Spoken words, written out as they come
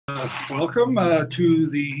Welcome to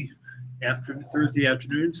the Thursday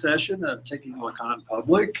afternoon session of Taking Lacan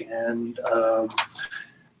Public, and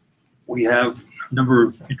we have a number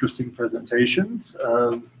of interesting presentations,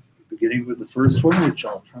 beginning with the first one, which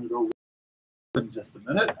I'll turn it over in just a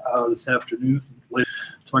minute. This afternoon,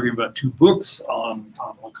 talking about two books on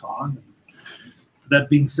Lacan. That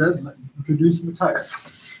being said, let me introduce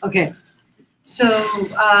Matthias. Okay. So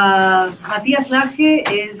Matthias Lache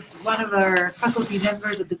is one of our faculty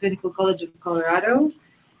members at the Clinical College of Colorado.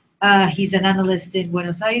 He's an analyst in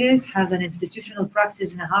Buenos Aires, has an institutional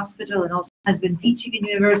practice in a hospital, and also has been teaching in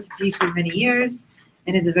university for many years,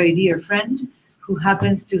 and is a very dear friend who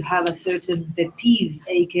happens to have a certain pet peeve,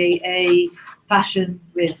 aka passion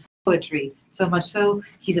with poetry. So much so,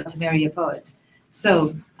 he's about to marry a poet.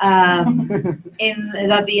 So, in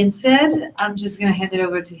that being said, I'm just going to hand it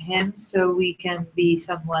over to him so we can be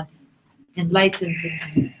somewhat enlightened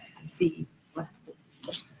and see what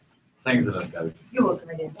happens. Thanks a lot, Gabby. You're welcome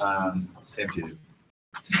again. Same to you.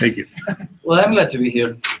 Thank you. Well, I'm glad to be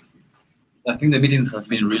here. I think the meetings have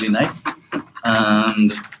been really nice,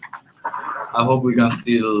 and I hope we can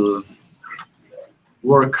still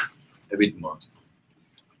work a bit more.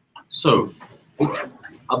 So, it's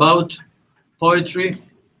about poetry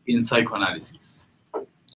in psychoanalysis.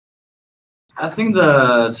 I think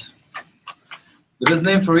that the best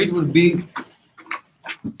name for it would be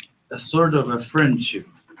a sort of a friendship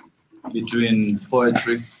between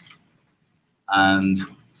poetry and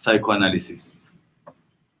psychoanalysis.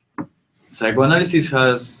 Psychoanalysis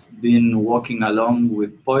has been walking along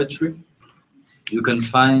with poetry. You can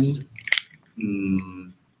find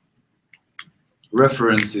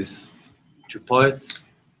references to poets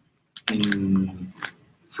in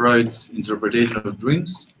Freud's interpretation of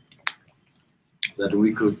dreams, that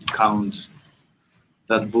we could count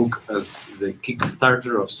that book as the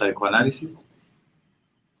Kickstarter of psychoanalysis,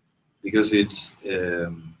 because it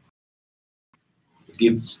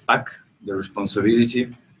gives back the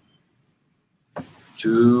responsibility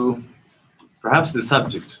to perhaps the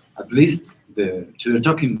subject, at least to the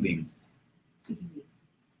talking being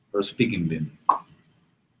or speaking being.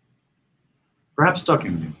 Perhaps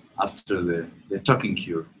talking being after the talking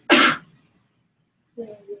cure.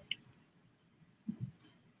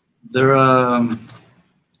 There are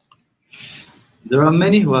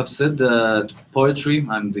many who have said that poetry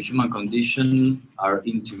and the human condition are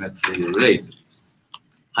intimately related.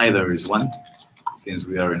 Heidegger is one, since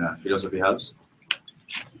we are in a philosophy house.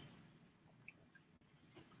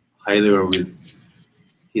 Heidegger with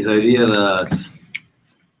his idea that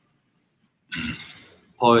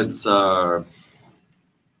poets are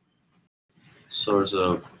sorts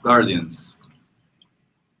of guardians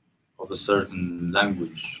of a certain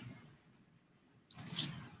language.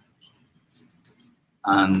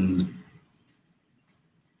 And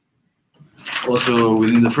also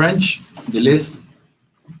within the French, Deleuze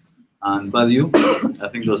and Badiou, I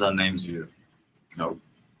think those are names you know.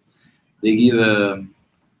 They give a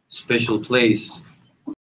special place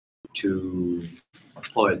to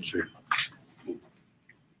poetry.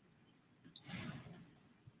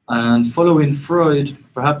 And following Freud,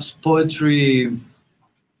 perhaps poetry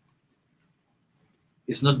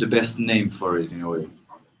is not the best name for it in a way.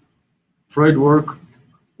 Freud worked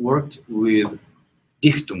with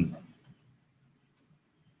Dichtung,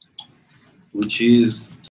 which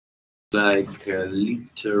is like a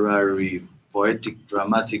literary, poetic,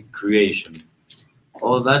 dramatic creation.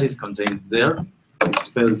 All that is contained there. It's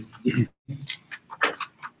spelled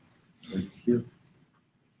right here.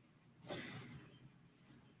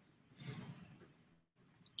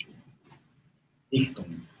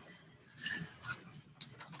 Dichtung.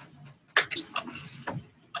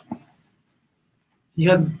 He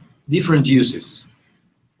had different uses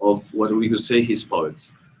of what we could say his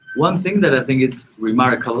poets. One thing that I think is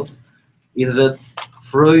remarkable is that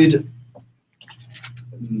Freud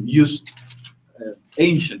used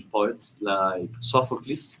ancient poets like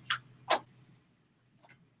Sophocles,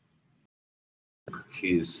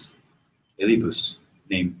 his Oedipus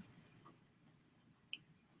name.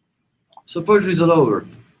 So poetry is all over,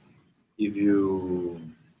 if you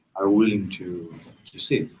are willing to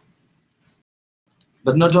see it.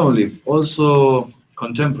 But not only, also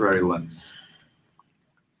contemporary ones,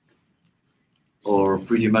 or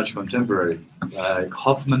pretty much contemporary, like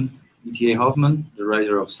Hoffman, E.T.A. Hoffman, the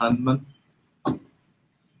writer of Sandman,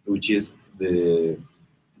 which is the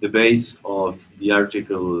base of the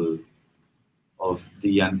article of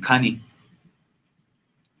the uncanny.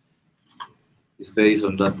 It's based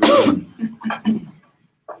on that reading.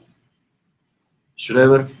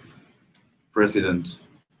 Schreber, President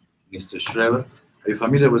Mr. Schreber. Are you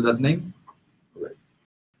familiar with that name? Right.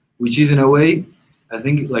 which is in a way, I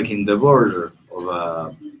think, like in the border of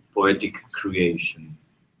a poetic creation.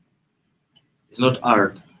 It's not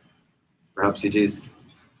art, perhaps it is.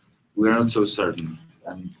 We are not so certain.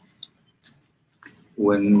 And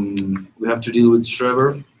when we have to deal with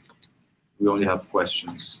Schreber, we only have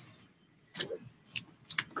questions.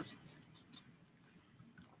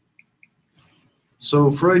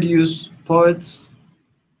 So Freud used poets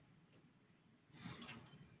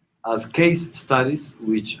as case studies,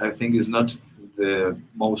 which I think is not the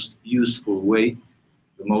most useful way,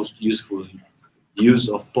 the most useful use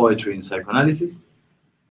of poetry in psychoanalysis.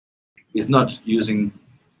 Is not using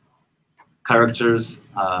characters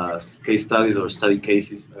as case studies or study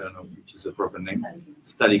cases, I don't know which is the proper name,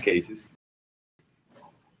 study cases.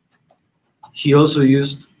 He also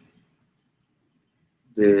used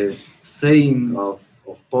the saying of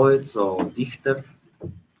poets or Dichter,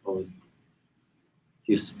 or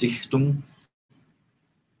his Dichtung,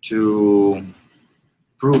 to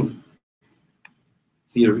prove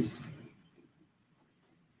theories.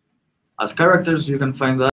 As characters, you can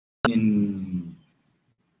find that in,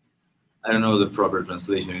 I don't know the proper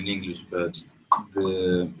translation in English, but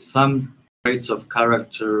some traits of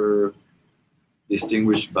character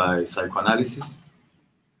distinguished by psychoanalysis.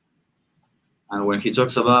 And when he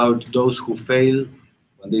talks about those who fail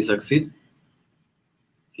when they succeed,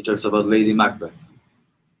 he talks about Lady Macbeth.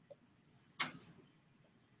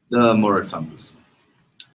 There are more examples.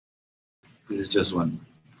 This is just one.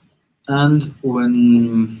 And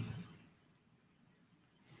when,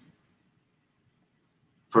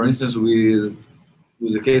 for instance, with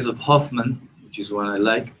the case of Hoffman, which is one I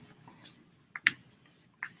like,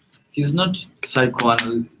 he's not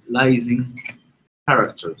psychoanalyzing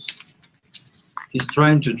characters. He's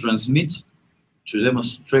trying to transmit, to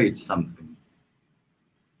demonstrate something.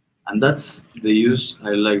 And that's the use I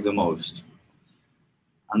like the most.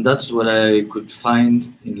 And that's what I could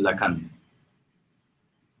find in Lacan.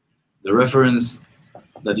 The reference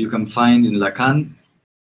that you can find in Lacan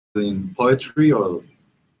in poetry or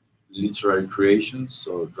literary creations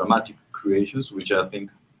or dramatic creations, which I think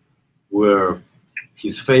were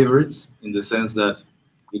his favorites, in the sense that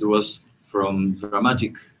it was from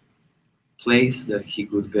dramatic plays that he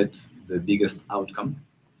could get the biggest outcome,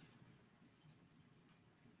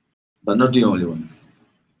 but not the only one.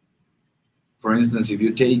 For instance, if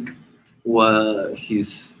you take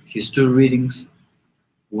his two readings,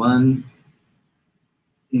 one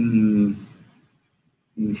in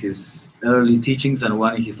his early teachings and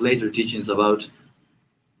one in his later teachings about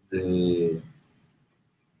the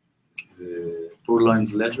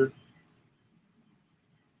Purloined Letter,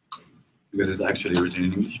 because it's actually written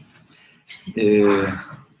in English,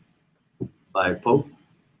 by Pope.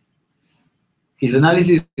 His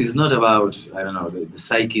analysis is not about, I don't know, the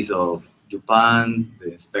psyches of Dupin,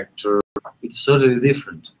 the inspector. It's totally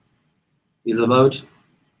different. It's about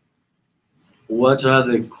what are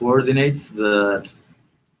the coordinates that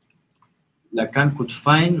Lacan could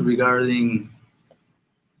find regarding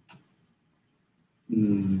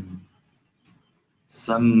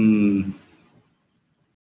some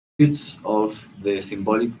bits of the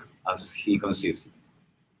symbolic as he conceives it.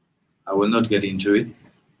 I will not get into it.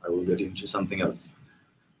 I will get into something else,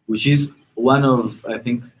 which is one of, I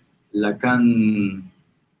think, Lacan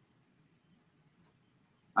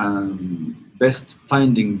best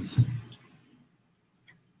findings,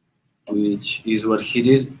 which is what he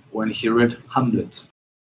did when he read Hamlet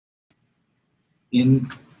in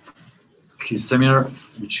his seminar,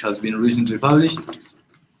 which has been recently published,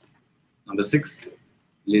 number 6,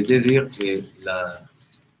 Le désir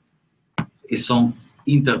et son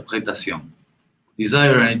interprétation,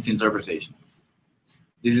 desire and its interpretation.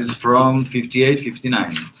 This is from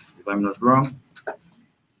 58-59, if I'm not wrong.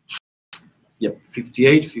 Yep,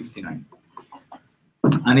 58-59.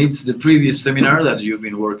 And it's the previous seminar that you've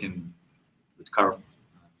been working with Carl.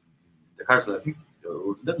 The Carl, I think,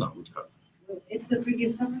 that's not with Carl. It's the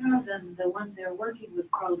previous seminar, then the one they're working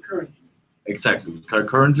with Carl currently. Exactly, with Carl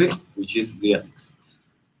currently, which is the ethics.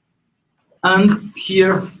 And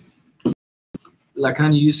here,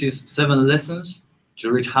 Lacan uses 7 lessons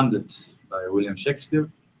to read Hamlet by William Shakespeare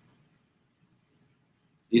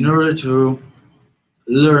in order to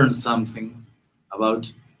learn something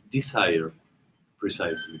about desire,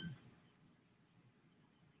 precisely.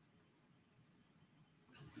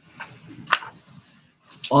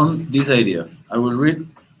 On this idea, I will read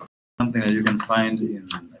something that you can find in,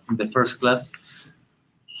 I think, the first class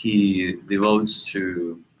he devotes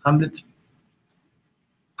to Hamlet.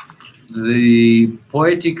 The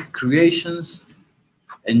poetic creations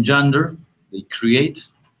engender, they create,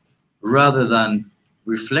 rather than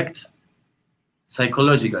reflect,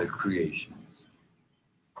 psychological creations.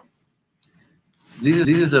 This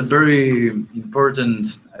is a very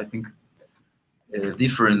important, I think,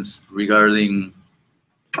 difference regarding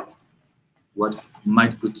what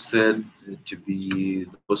might be said to be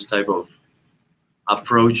those type of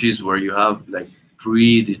approaches where you have like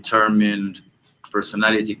predetermined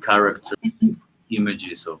personality character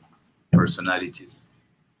images of personalities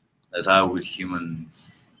that are with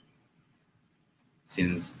humans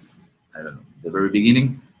since, I don't know, the very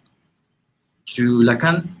beginning. To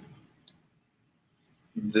Lacan,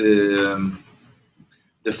 the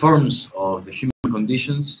forms of the human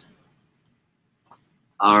conditions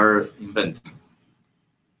are invented.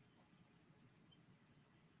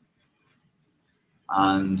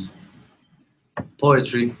 And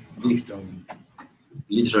poetry, Dichtung,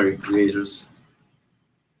 literary creators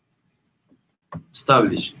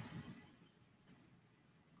established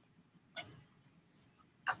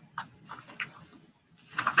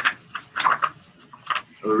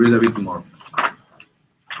I'll read a bit more.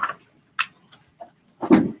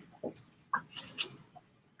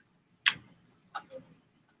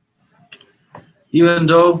 Even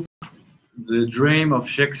though the dream of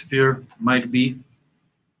Shakespeare might be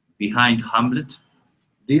behind Hamlet,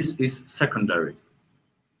 this is secondary.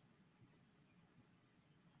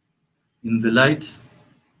 In the light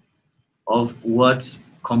of what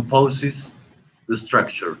composes the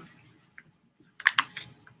structure.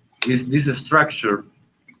 Is this a structure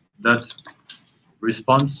that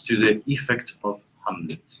responds to the effect of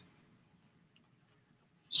Hamlet?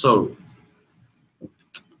 So,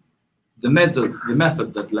 the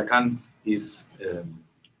method that Lacan is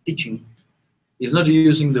teaching is not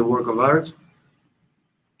using the work of art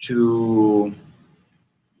to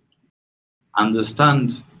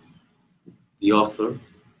understand the author,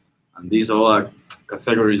 and these are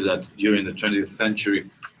categories that during the 20th century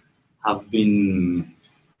have been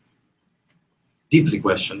deeply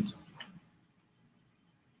questioned.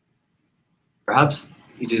 Perhaps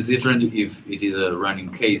it is different if it is a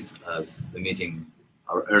running case as the meeting,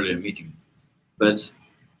 our earlier meeting. But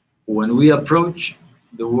when we approach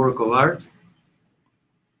the work of art,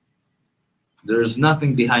 there's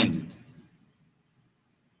nothing behind it.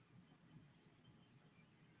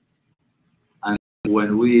 And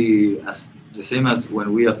when we, the same as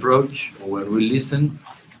when we approach or when we listen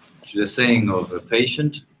to the saying of a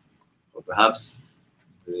patient, or perhaps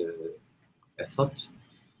a thought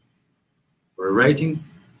or a writing,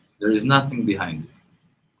 there is nothing behind it.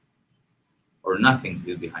 Or nothing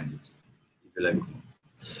is behind it, if you like.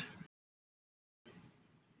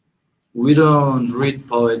 We don't read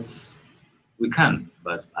poets. We can,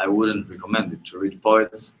 but I wouldn't recommend it to read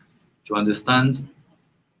poets to understand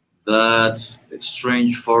that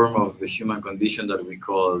strange form of the human condition that we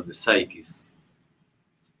call the psyches.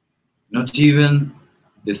 Not even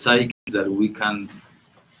the psyches that we can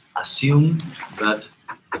assume that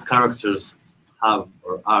the characters have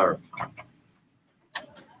or are.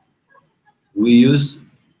 We use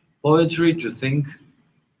poetry to think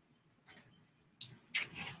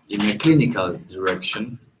in a clinical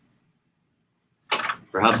direction.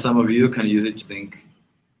 Perhaps some of you can use it to think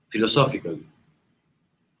philosophically.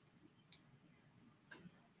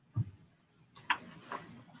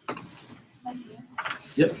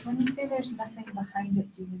 Yep. When you say there's nothing behind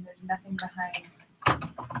it, do you mean there's nothing behind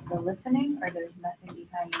the listening, or there's nothing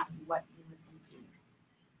behind what you listen to?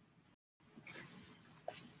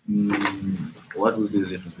 What would be the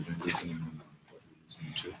difference between listening and what you listen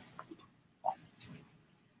to?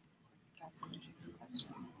 That's an interesting question.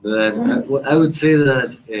 But I would say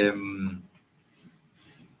that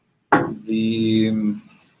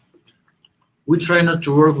we try not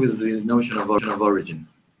to work with the notion of origin.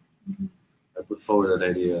 Mm-hmm. I put forward that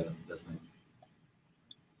idea last night.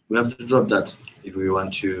 We have to drop that if we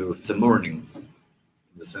want to. It's a mourning, in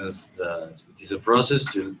the sense that it is a process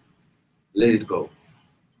to let it go.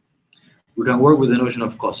 We can work with the notion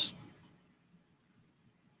of cause,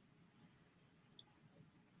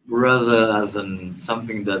 rather as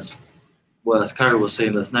something that, well, as Carol was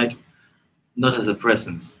saying last night, not as a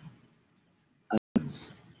presence,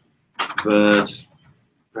 but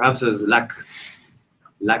perhaps as lack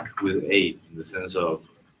with A, in the sense of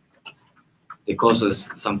the cause is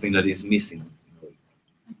something that is missing,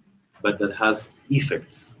 but that has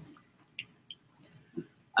effects.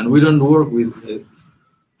 And we don't work with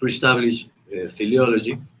pre-established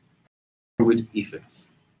teleology, with effects.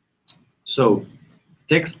 So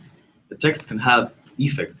the text can have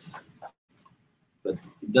effects, but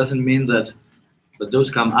it doesn't mean that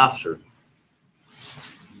those come after.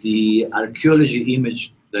 The archaeology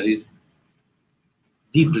image that is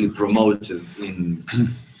deeply promoted in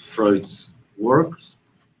Freud's works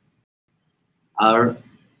are a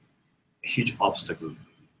huge obstacle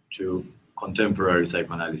to contemporary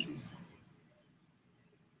psychoanalysis.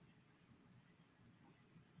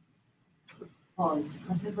 Pause.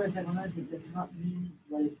 Contemporary psychoanalysis does not mean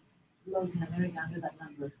what it flows in America under that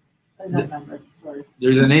number. Sorry.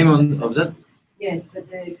 There is a name of that? Yes, but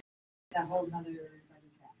it's a whole other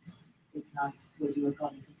task. It's not what you were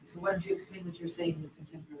calling it. So why don't you explain what you're saying with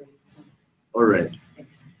contemporary? So, All right.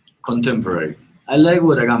 thanks. Contemporary. I like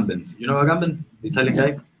what Agamben's. You know Agamben, the Italian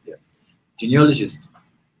guy? Yeah. Genealogist.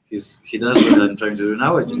 He does what I'm trying to do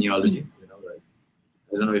now, a genealogy. You know, like,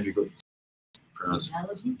 I don't know if you could pronounce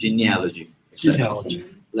Analogy? genealogy. Genealogy.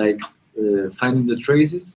 Like finding the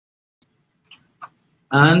traces.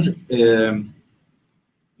 And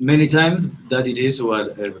many times that it is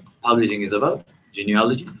what publishing is about,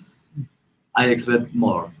 genealogy. I expect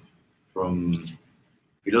more from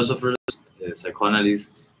philosophers,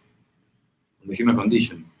 psychoanalysts, on the human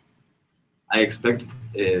condition. I expect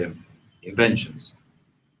inventions.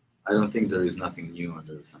 I don't think there is nothing new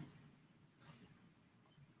under the sun.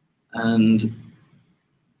 And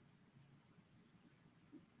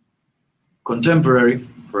contemporary,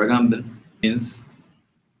 for example, means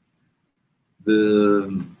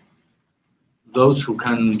those who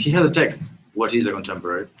can. He has a text. What is a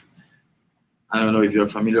contemporary? I don't know if you're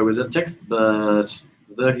familiar with that text, but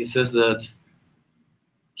there he says that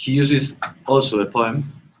he uses also a poem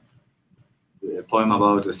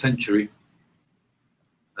about a century.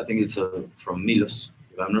 I think it's from Milos,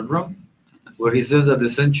 if I'm not wrong, where he says that the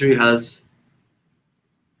century has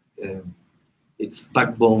its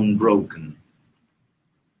backbone broken.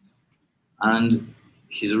 And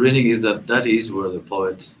his reading is that that is where the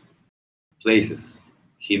poet places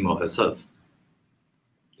him or herself,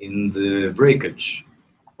 in the breakage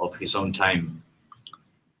of his own time.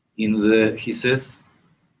 He says,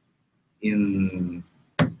 in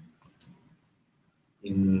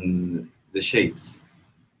the shades,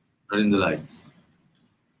 not in the lights.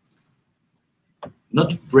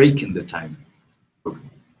 Not breaking the time,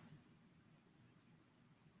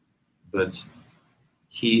 but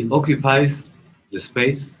he occupies the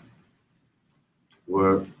space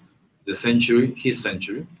where the century, his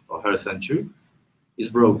century or her century, is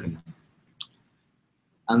broken.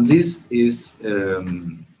 And this is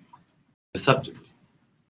the subject,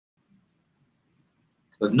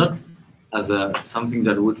 but not as something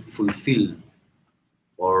that would fulfill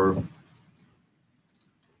or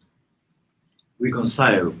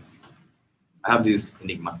reconcile. I have this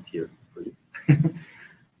enigma here for you.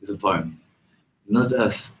 It's a poem. Not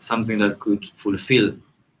as something that could fulfill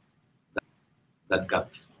that gap.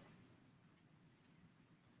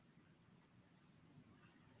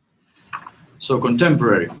 So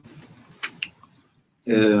contemporary,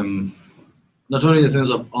 not only in the sense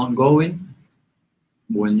of ongoing,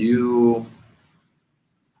 when you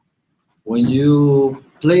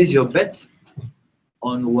place your bet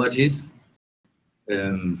on what is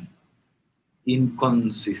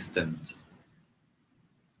inconsistent.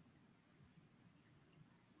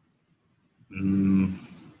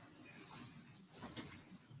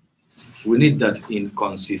 We need that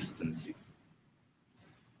inconsistency.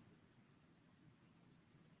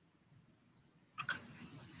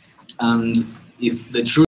 And if the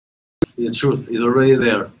truth is already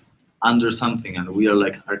there under something, and we are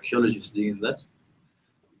like archaeologists digging that,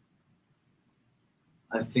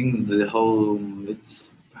 I think the whole,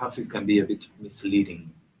 perhaps it can be a bit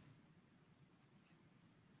misleading.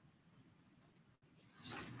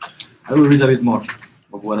 I will read a bit more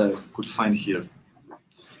of what I could find here.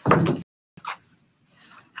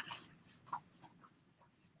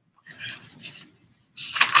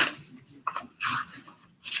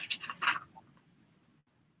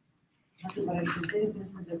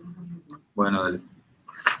 Bueno, dale.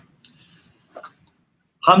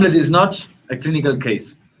 Hamlet is not a clinical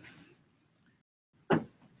case.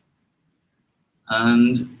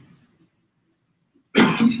 And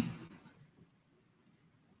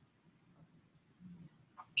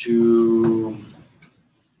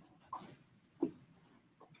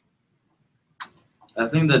I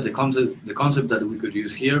think that the concept that we could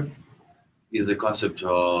use here is the concept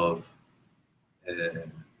of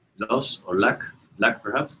loss or lack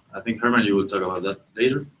perhaps. I think Herman, you will talk about that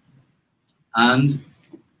later. And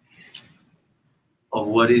of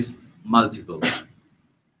what is multiple.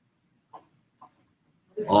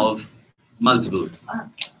 Of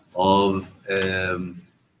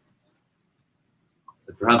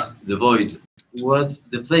perhaps the void. What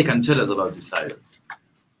the play can tell us about desire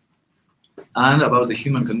and about the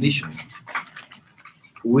human condition.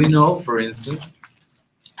 We know, for instance,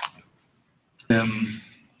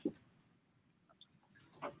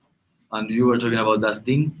 And you were talking about that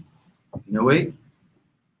thing, in a way.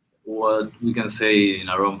 What we can say in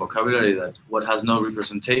our own vocabulary, that what has no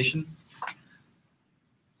representation.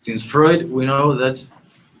 Since Freud, we know that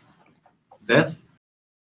death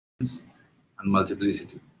and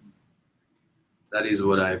multiplicity. That is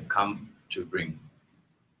what I've come to bring.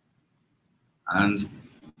 And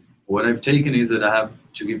what I've taken is that I have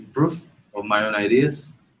to give proof of my own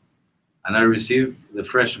ideas, and I receive the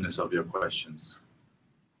freshness of your questions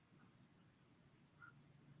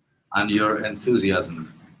and your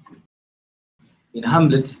enthusiasm. In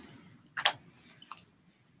Hamlet,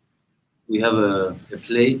 we have a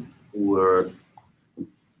play where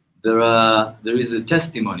there is a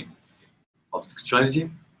testimony of sexuality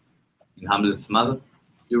in Hamlet's mother.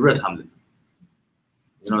 You read Hamlet.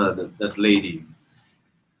 You know that lady,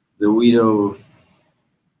 the widow,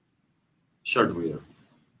 short widow.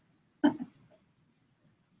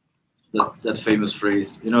 That famous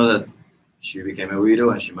phrase, you know, that she became a widow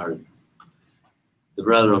and she married the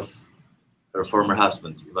brother of her former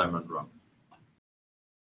husband, if I'm not wrong.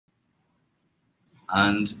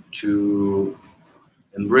 And to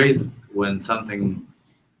embrace when something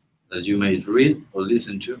that you may read or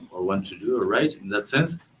listen to or want to do or write, in that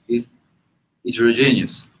sense, is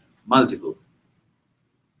heterogeneous, multiple.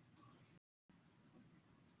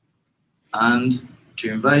 And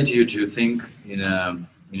to invite you to think in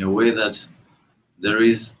a way that there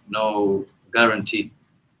is no guarantee,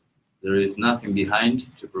 there is nothing behind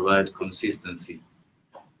to provide consistency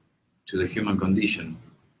to the human condition.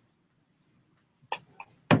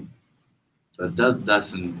 But that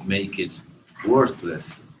doesn't make it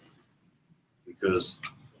worthless, because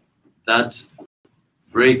that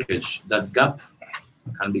breakage, that gap,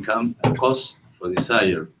 can become a cause for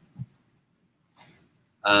desire.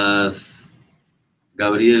 As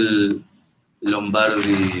Gabriel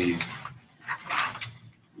Lombardi,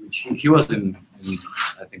 he was in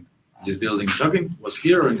I think, this building talking, was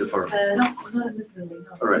here or in the forum? No, not in this building,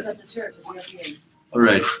 no. All right. It was at the church, at the LPA. All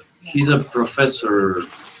right. He's a professor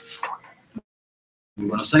in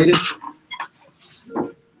Buenos Aires.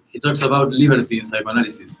 He talks about liberty in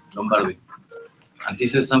psychoanalysis, Lombardi. And he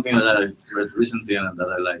says something that I read recently and that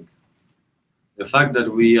I like. The fact that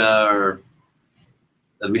we have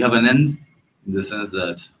an end, in the sense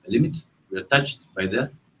that a limit, we are touched by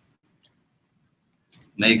death,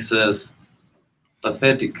 makes us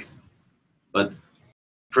pathetic but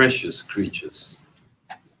precious creatures.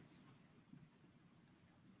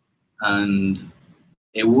 And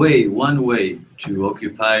one way to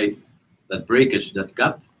occupy that breakage, that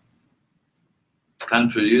gap, can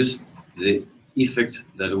produce the effect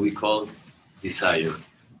that we call desire.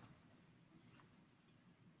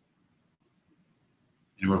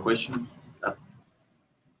 Any more questions?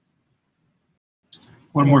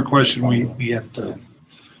 One more question we have to.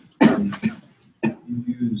 You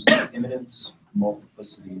used immanence,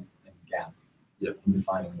 multiplicity, and gap in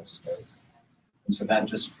defining this space. And so that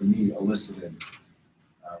just, for me, elicited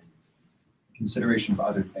consideration of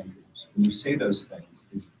other thinkers. When you say those things,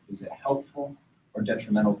 is it helpful or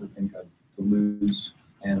detrimental to think of Deleuze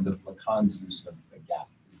and of Lacan's use of the gap?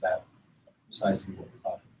 Is that precisely what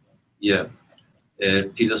we're talking about? Yeah.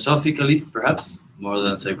 Philosophically, perhaps, more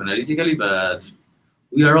than psychoanalytically, but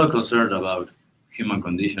we are all concerned about human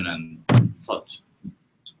condition and thought,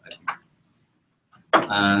 I think.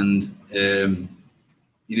 And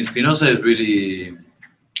in Spinoza, it's really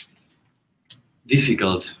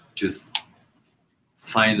difficult to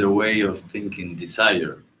find a way of thinking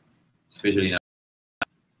desire, especially in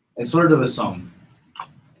a sort of a song.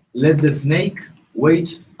 Let the snake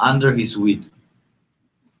wait under his weed,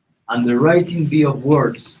 and the writing be of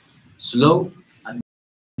words, slow and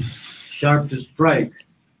sharp to strike,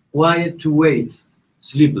 quiet to wait,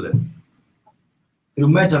 sleepless. Through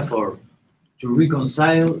metaphor, to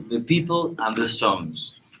reconcile the people and the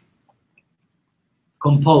stones.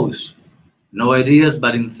 Compose, no ideas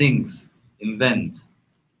but in things, invent,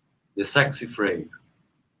 the saxifrage.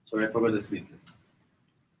 Sorry, I forgot the sleepless.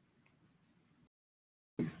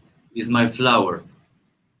 Is my flower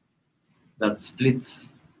that splits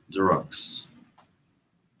the rocks.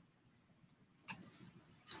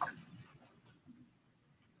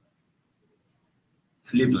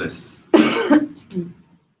 Sleepless,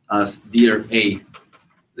 as Dear A,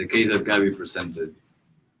 the case that Gabi presented.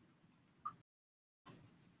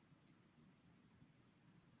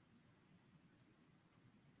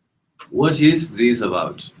 What is this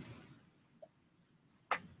about?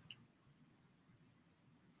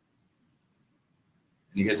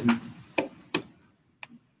 Any guesses?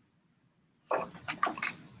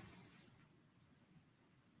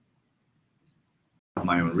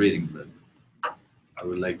 My own reading, but I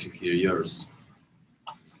would like to hear yours.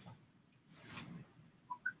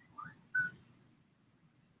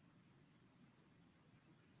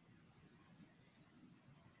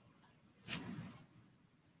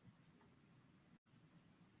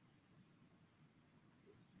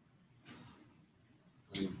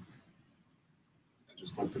 I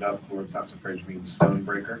just looked it up. The word saxifrage means stone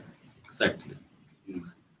breaker. Exactly. We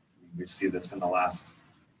see this in the last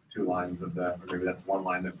two lines of the, or maybe that's one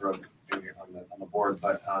line that broke on the board,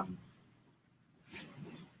 but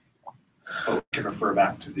we can refer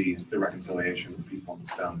back to the reconciliation of people and the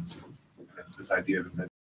stones. It's this idea of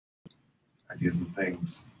ideas and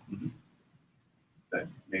things that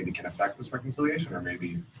maybe can affect this reconciliation, or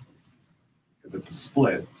maybe because it's a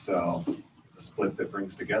split, so it's a split that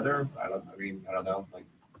brings together. I don't know, like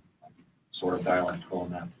sort of dialectical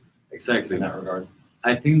in that. Exactly. In that regard.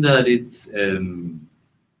 I think that it's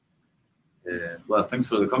well, thanks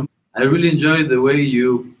for the comment. I really enjoyed the way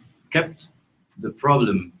you kept the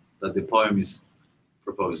problem that the poem is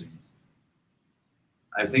proposing.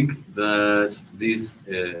 I think that this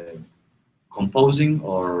composing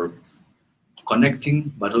or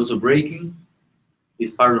connecting, but also breaking,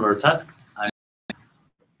 is part of our task, and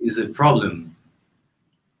is a problem,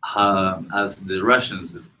 as the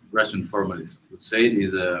Russian formalists would say, it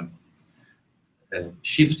is a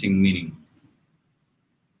shifting meaning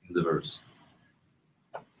in the verse.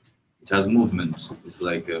 It has movement. It's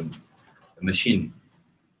like a machine.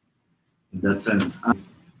 In that sense,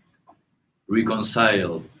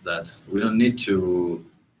 reconcile that. We don't need to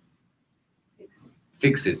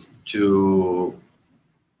fix it, to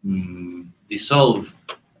dissolve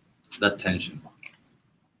that tension.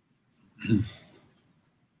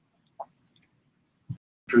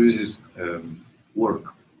 Produces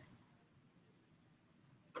work.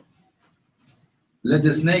 Let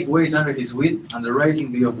the snake wait under his wit, and the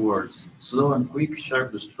writing be of words, slow and quick,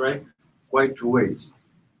 sharp to strike, quiet to wait,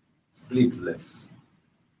 sleepless.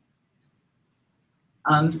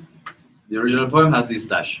 And the original poem has this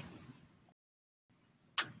dash,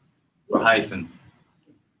 or hyphen,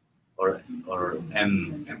 or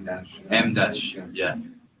M dash, yeah.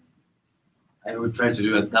 I would try to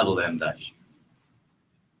do a double M dash.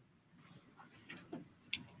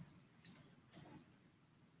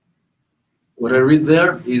 What I read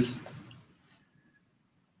there is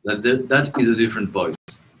that that is a different voice.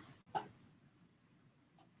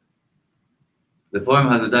 The poem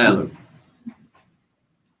has a dialogue.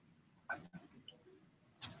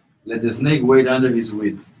 Let the snake wait under his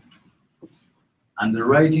wit, and the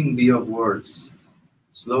writing be of words,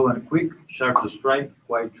 slow and quick, sharp to strike,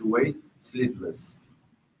 quiet to wait, sleepless.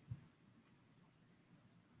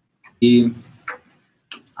 The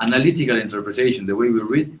analytical interpretation, the way we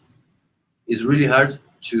read, is really hard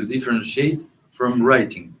to differentiate from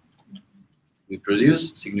writing. We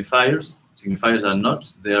produce signifiers. Signifiers are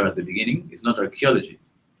not there at the beginning. It's not archaeology.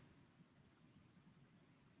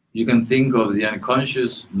 You can think of the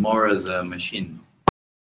unconscious more as a machine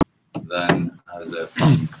than as a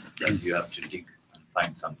fund that you have to dig and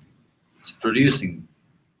find something. It's producing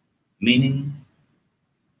meaning,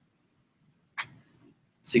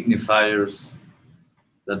 signifiers,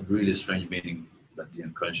 that really strange meaning that the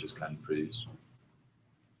unconscious can produce.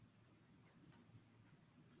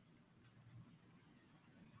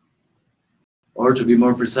 Or to be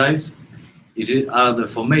more precise, it are the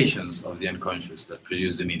formations of the unconscious that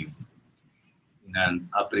produce the meaning in an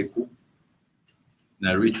après coup, in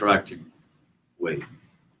a retroactive way.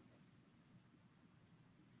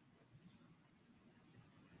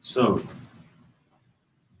 So,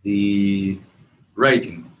 the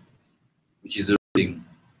writing, which is the reading,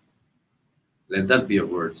 let that be of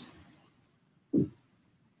words.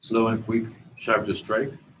 Slow and quick, sharp to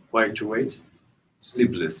strike, quiet to wait,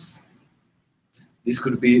 sleepless. This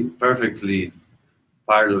could be perfectly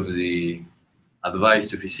part of the advice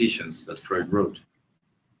to physicians that Freud wrote.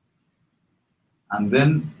 And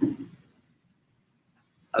then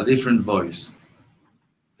a different voice,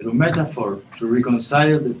 through metaphor, to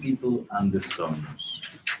reconcile the people and the stones.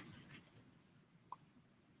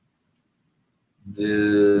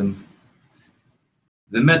 The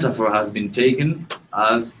metaphor has been taken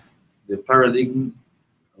as the paradigm,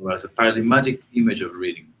 or as a paradigmatic image of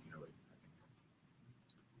reading.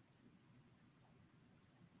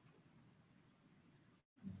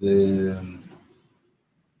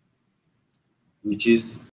 Which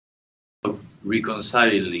is of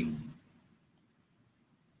reconciling,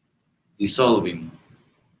 dissolving,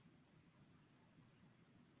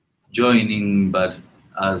 joining, but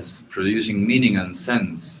as producing meaning and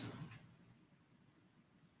sense.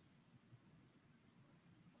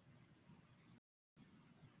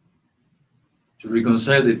 to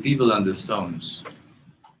reconcile the people and the stones.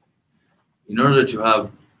 In order to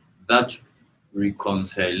have that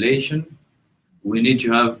reconciliation, we need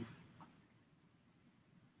to have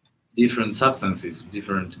different substances,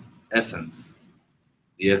 different essence.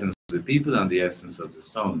 The essence of the people and the essence of the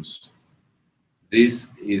stones. This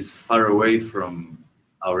is far away from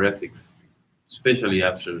our ethics, especially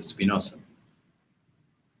after Spinoza.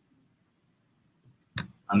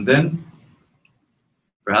 And then,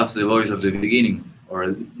 perhaps the voice of the beginning, or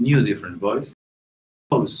a new different voice,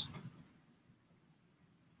 goes.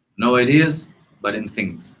 No ideas, but in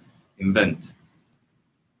things. Invent.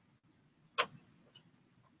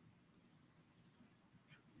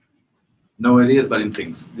 No ideas, but in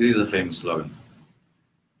things. This is a famous slogan.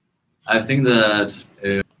 I think that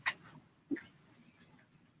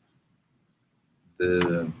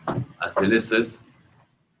as Deleuze says,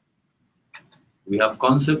 we have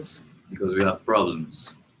concepts because we have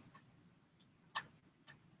problems.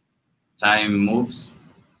 Time moves,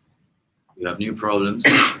 we have new problems,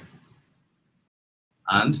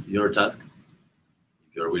 and your task,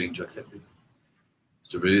 if you're willing to accept it, is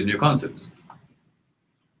to produce new concepts.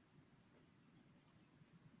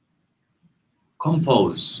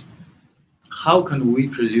 Compose. How can we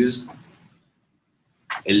produce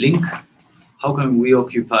a link? How can we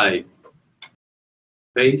occupy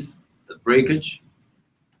space, the breakage,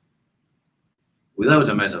 without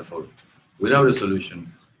a metaphor, without a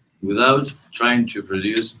solution, without trying to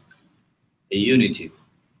produce a unity?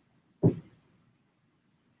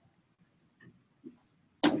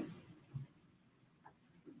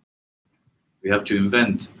 We have to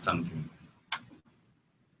invent something.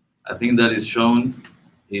 I think that is shown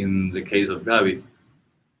in the case of Gabi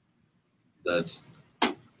that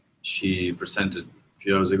she presented a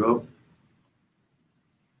few hours ago,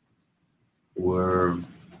 where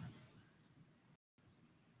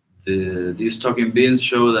these talking beings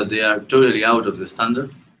show that they are totally out of the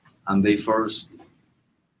standard, and they force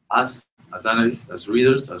us as analysts, as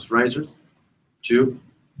readers, as writers, to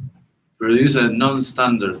produce a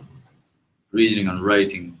non-standard reading and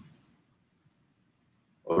writing,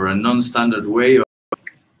 or a non-standard way of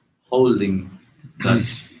holding that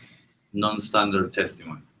non-standard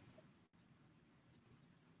testimony.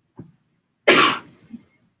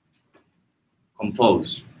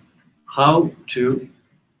 Compose. How to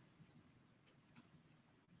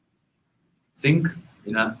think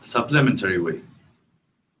in a supplementary way,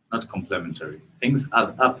 not complementary. Things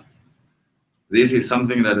add up. This is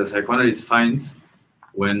something that a psychoanalyst finds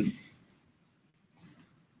when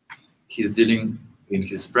he's dealing in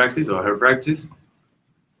his practice or her practice,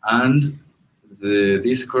 and the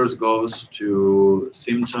discourse goes to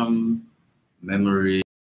symptom, memory,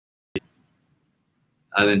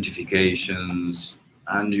 identifications,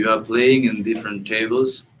 and you are playing in different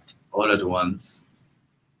tables all at once.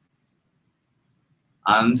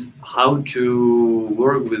 And how to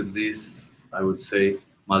work with this, I would say,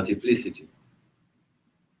 multiplicity.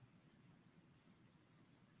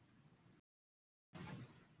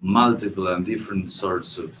 Multiple and different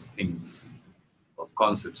sorts of things, of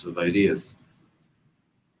concepts, of ideas.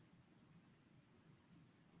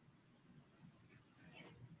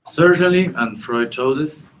 Certainly, and Freud told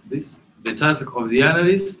us this, the task of the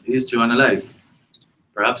analyst is to analyze,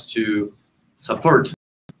 perhaps to support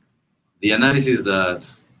the analysis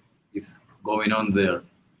that is going on there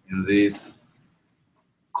in this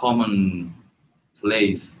common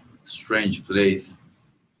place, strange place,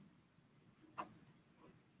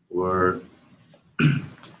 where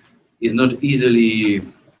it's not easy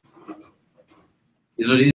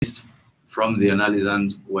from the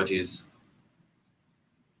analysand what is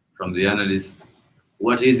from the analyst,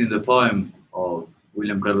 what is in the poem of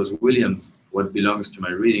William Carlos Williams, what belongs to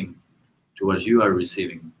my reading, to what you are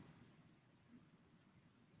receiving.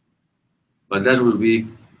 But that will be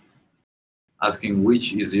asking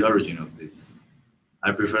which is the origin of this.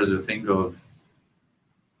 I prefer to think of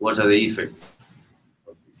what are the effects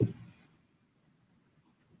of this.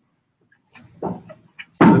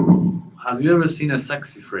 Have you ever seen a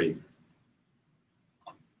saxifrage?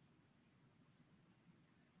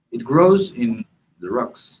 It grows in the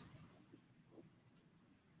rocks.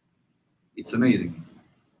 It's amazing.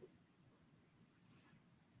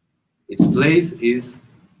 Its place is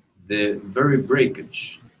the very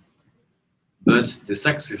breakage, but the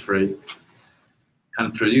saxifrage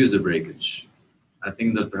can produce the breakage. I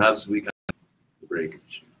think that perhaps we can the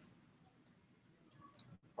breakage.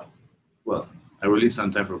 Well, I will leave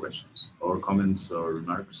some time for questions or comments or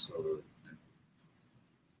remarks.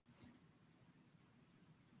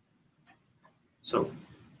 So,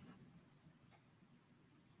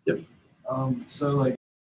 yep. So like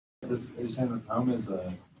this, are you saying the poem is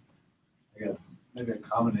maybe a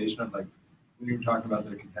combination of like, when you were talking about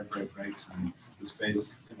the contemporary breaks and the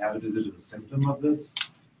space inhabited, is it a symptom of this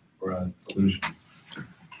or a solution?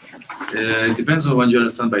 It depends on what you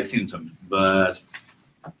understand by symptom, but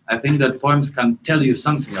I think that poems can tell you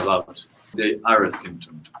something about they are a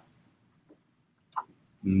symptom.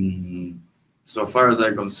 So far as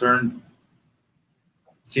I'm concerned,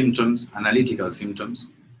 symptoms, analytical symptoms,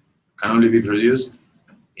 can only be produced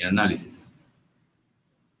in analysis.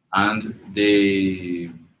 And they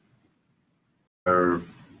are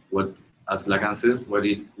what, as Lacan says, what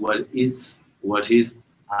is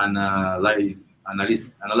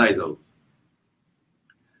analyzable.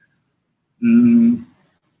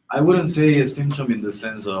 I wouldn't say a symptom in the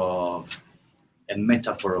sense of a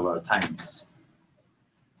metaphor of our times.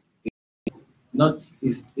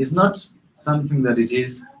 It's not something that it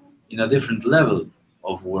is in a different level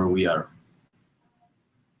of where we are.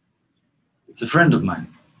 It's a friend of mine.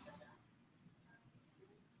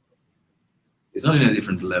 It's not in a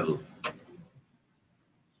different level.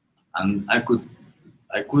 And I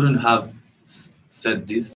couldn't have said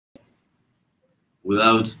this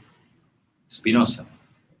without Spinoza.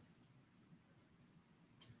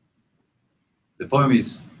 The poem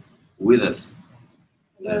is with us.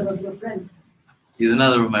 Another of your friends. He's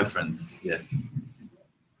another of my friends, yeah.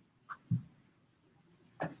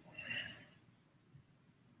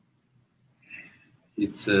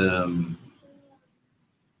 It's well,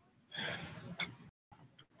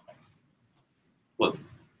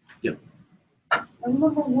 yeah. I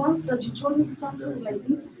remember once that you told me something like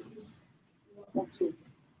this. Not to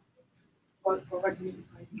correct me if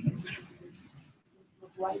I say something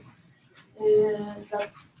not right.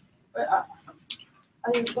 That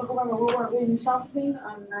I don't remember we were reading something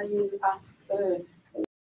and I asked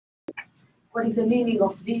what is the meaning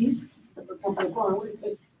of this? For example,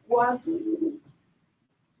 what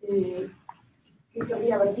 ¿qué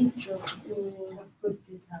querría haber dicho?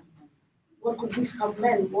 What could this have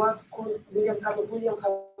meant? What could William have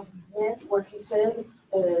meant when he said,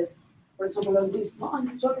 for example, on this? No, and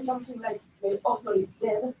he told me something like the author is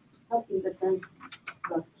dead, not in the sense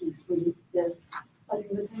that he's really dead, but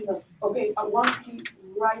in the sense that, okay, once he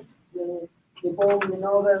writes the poem, the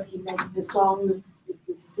novel, he makes the song, if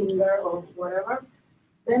he's a singer or whatever,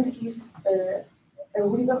 then he's a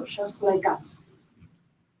reader just like us.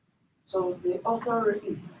 So the author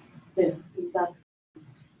is dead in that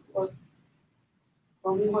sense. What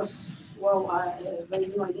for me was, well, a very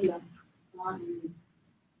new idea.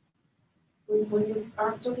 When you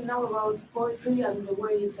are talking now about poetry and the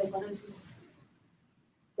way psychoanalysis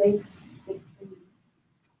takes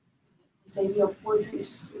this idea of poetry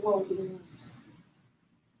is, well,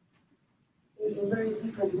 in very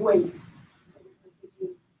different ways.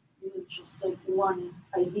 You didn't just take one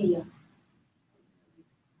idea.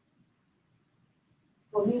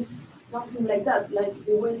 For me, it's something like that, like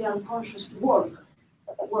the way the unconscious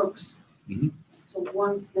works. Mm-hmm. So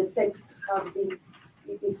once the text is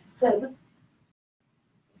said,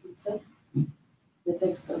 the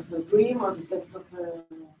text of a dream or the text of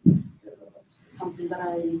something that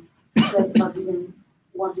I said but didn't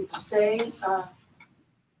want it to say,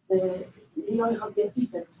 they only have the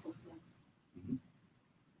effects of that. Mm-hmm.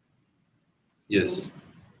 Yes. So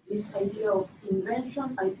this idea of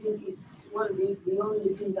invention, I think, is the only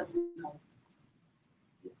thing that we have.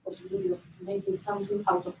 The possibility of making something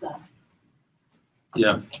out of that.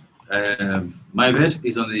 Yeah. My bet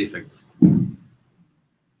is on the effects.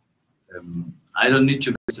 I don't need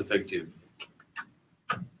to be effective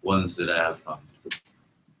ones that I have found.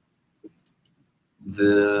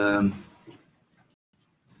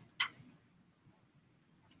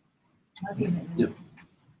 Nothing. Yeah.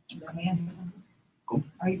 May I answer something? Cool.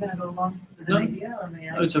 Are you going to go along with No. an idea, or may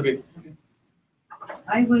I? No, it's okay.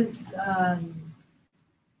 I was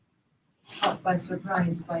caught by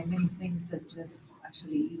surprise by many things that just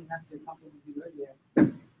actually, even after talking with you earlier,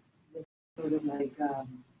 they sort of like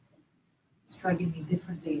striking me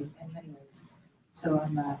differently in many ways. So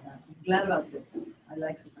I'm glad about this. I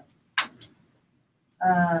like surprises.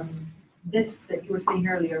 This that you were saying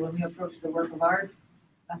earlier, when we approach the work of art,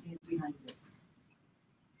 nothing is behind this.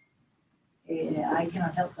 I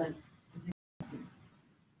cannot help but to think abstinence.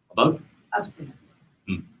 About? Abstinence.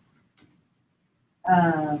 Hmm.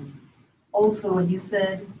 Also, when you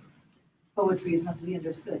said poetry is not to be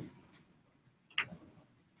understood,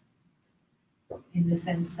 in the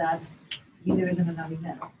sense that there is an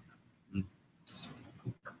analysis.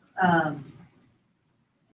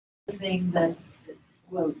 The thing that,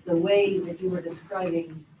 well, the way that you were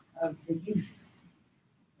describing of the use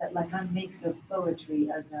that Lacan makes of poetry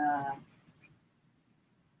as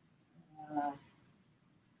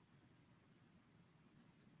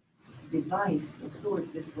device of sorts,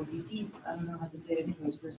 dispositif. I don't know how to say it in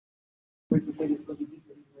English. There's a word to say dispositif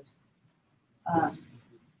in English.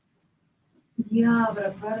 Yeah, but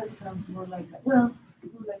apparatus sounds more like, well,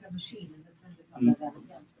 more like a machine in the sense it's not like that.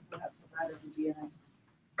 Yeah, perhaps apparatus would be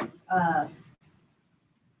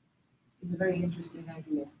is a very interesting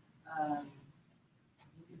idea.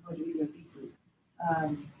 Looking forward to read your pieces.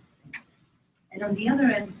 And on the other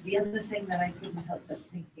end, the other thing that I couldn't help but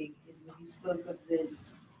thinking is when you spoke of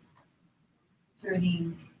this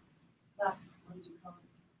turning back, what did you call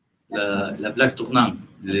it? La plaque tournante.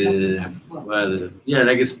 Well, Well, yeah,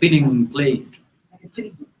 like a spinning plate. like a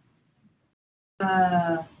spinning wheel.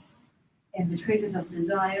 And the traitors of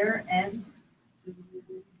desire and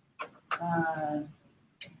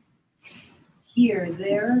here,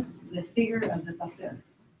 there, the figure of the passer.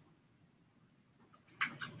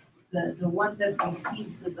 The one that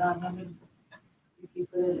receives the God. I mean, if you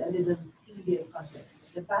put it a little teeny context.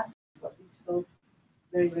 The past, what we spoke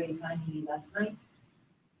very, very finely last night,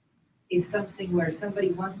 is something where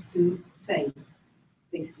somebody wants to say,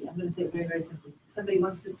 basically, I'm going to say it very, very simply. Somebody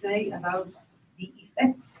wants to say about the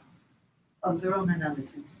effects of their own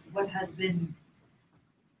analysis, what has been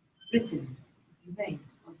written, if you may,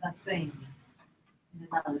 of that saying in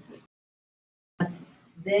analysis. That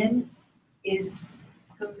then is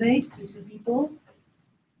conveyed to two people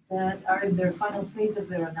that are in their final phase of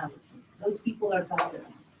their analysis. Those people are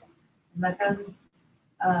passers. Lacan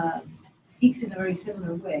speaks in a very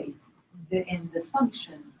similar way. And the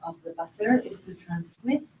function of the passer is to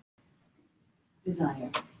transmit desire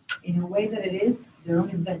in a way that it is their own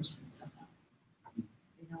invention somehow.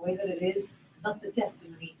 In a way that it is not the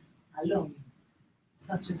testimony alone. It's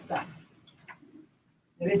not just that.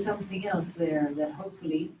 There is something else there that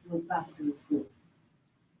hopefully will pass to this group.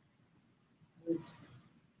 I was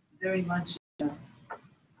very much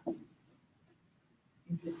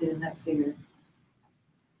interested in that figure.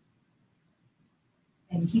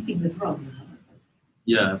 And keeping the problem.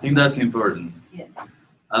 Yeah, I think that's important. Yes.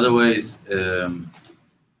 Otherwise,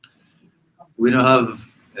 we don't have.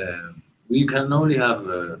 We can only have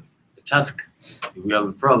a task if we have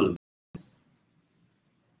a problem.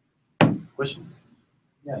 Question?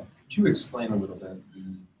 Yeah, could you explain a little bit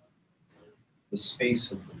the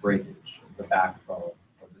space of the breakage, of the backbone,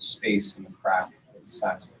 or the space in the crack that the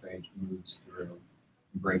saxophage moves through,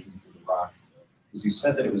 breaking through the rock? Because you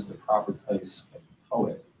said that it was the proper place of the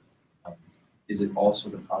poet. Is it also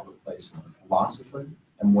the proper place of the philosopher?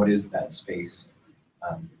 And what is that space,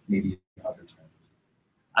 maybe in other terms?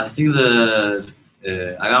 I think that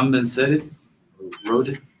Agamben said it, wrote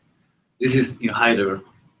it. This is in Heidegger.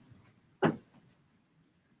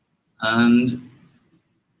 And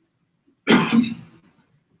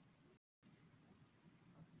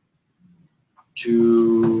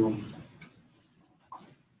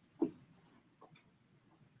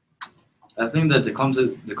I think that the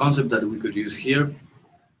concept that we could use here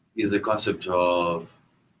is the concept of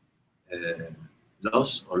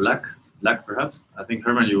loss or lack perhaps. I think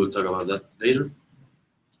Herman, you will talk about that later.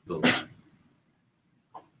 So,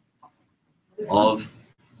 of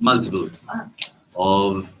multiple,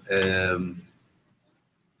 of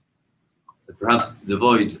perhaps the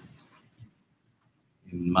void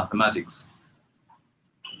in mathematics.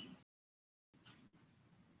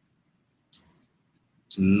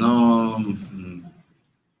 No,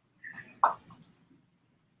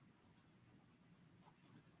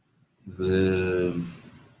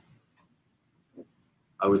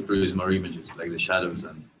 I would produce more images, like the shadows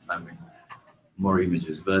and something, more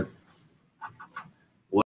images. But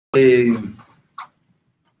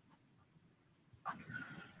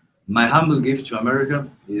my humble gift to America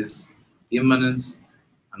is immanence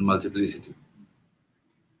and multiplicity.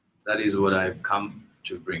 That is what I've come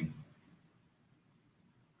to bring.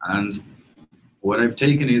 And what I've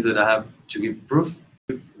taken is that I have to give proof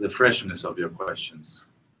of the freshness of your questions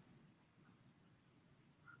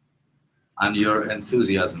and your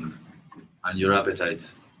enthusiasm and your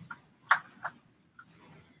appetite.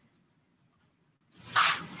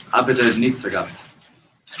 Appetite needs a gap.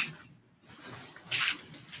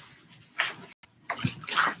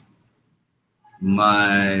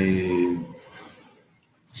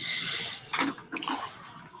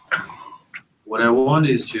 What I want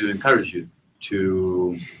is to encourage you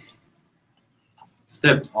to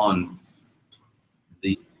step on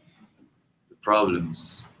the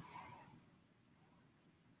problems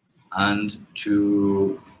and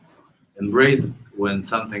to embrace when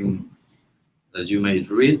something that you may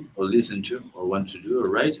read or listen to or want to do or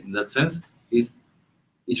write in that sense is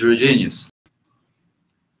heterogeneous.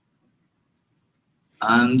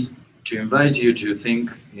 And to invite you to think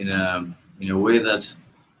in a way that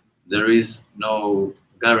there is no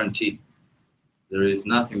guarantee. There is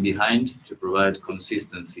nothing behind to provide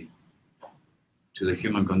consistency to the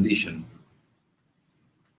human condition.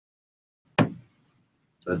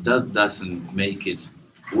 But that doesn't make it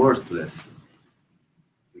worthless,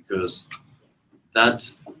 because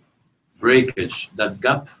that breakage, that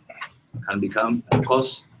gap, can become a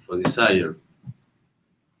cause for desire.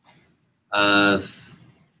 As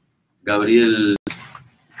Gabriel,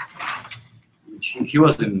 he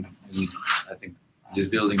was in I think, this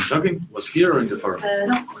building talking, was here or in the forum? No,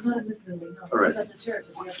 not in this building, no. All right. It was at the church,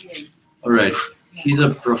 at the FBA. All right. He's a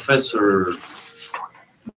professor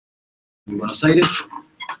in Buenos Aires.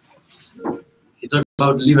 He talks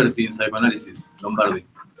about liberty in psychoanalysis, Lombardi.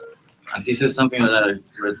 And he says something that I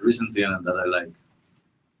read recently and that I like.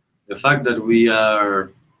 The fact that we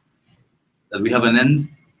have an end,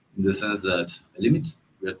 in the sense that a limit,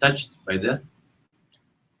 we are touched by death,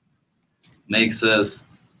 makes us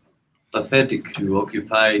pathetic to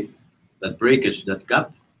occupy that breakage, that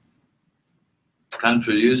gap, can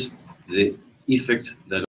produce the effect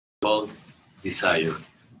that we call desire.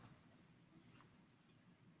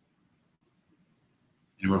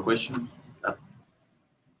 Any more questions?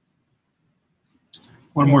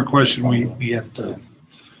 One more question we have to.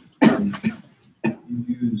 You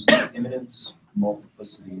used immanence,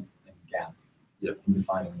 multiplicity, and gap in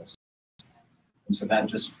defining this. And so that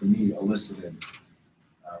just, for me, elicited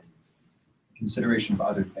consideration of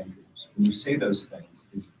other thinkers. When you say those things,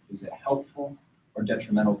 is it helpful or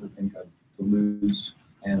detrimental to think of Deleuze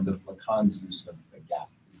and of Lacan's use of the gap?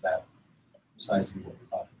 Is that precisely what we're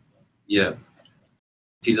talking about? Yeah.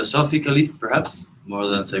 Philosophically, perhaps, more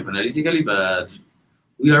than psychoanalytically, but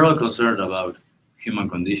we are all concerned about human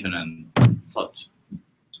condition and thought,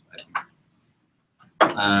 I think.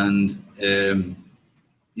 And in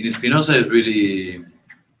Spinoza, it's really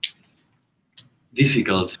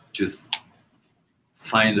difficult to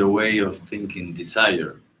find a way of thinking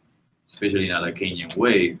desire, especially in a Lacanian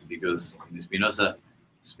way, because in Spinoza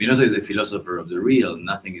is the philosopher of the real,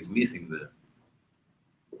 nothing is missing there.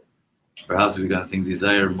 Perhaps we can think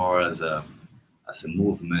desire more as a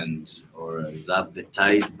movement or as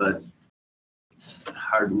appetite, but it's a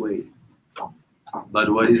hard way. But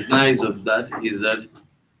what is nice of that is that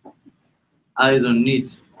I don't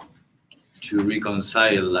need to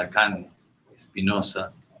reconcile Lacan,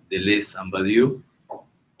 Spinoza, Deleuze, and Badiou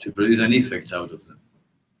to produce an effect out of them.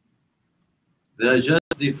 They are just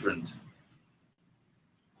different.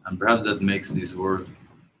 And perhaps that makes this world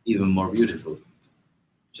even more beautiful,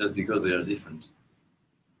 just because they are different.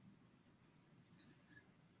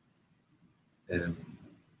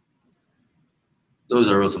 Those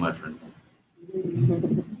are also my friends.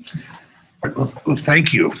 Well,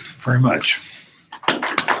 thank you very much.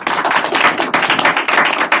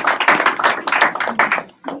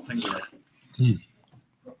 Thank you.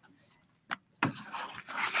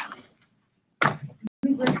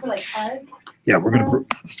 We went for like 5. Yeah, we're going to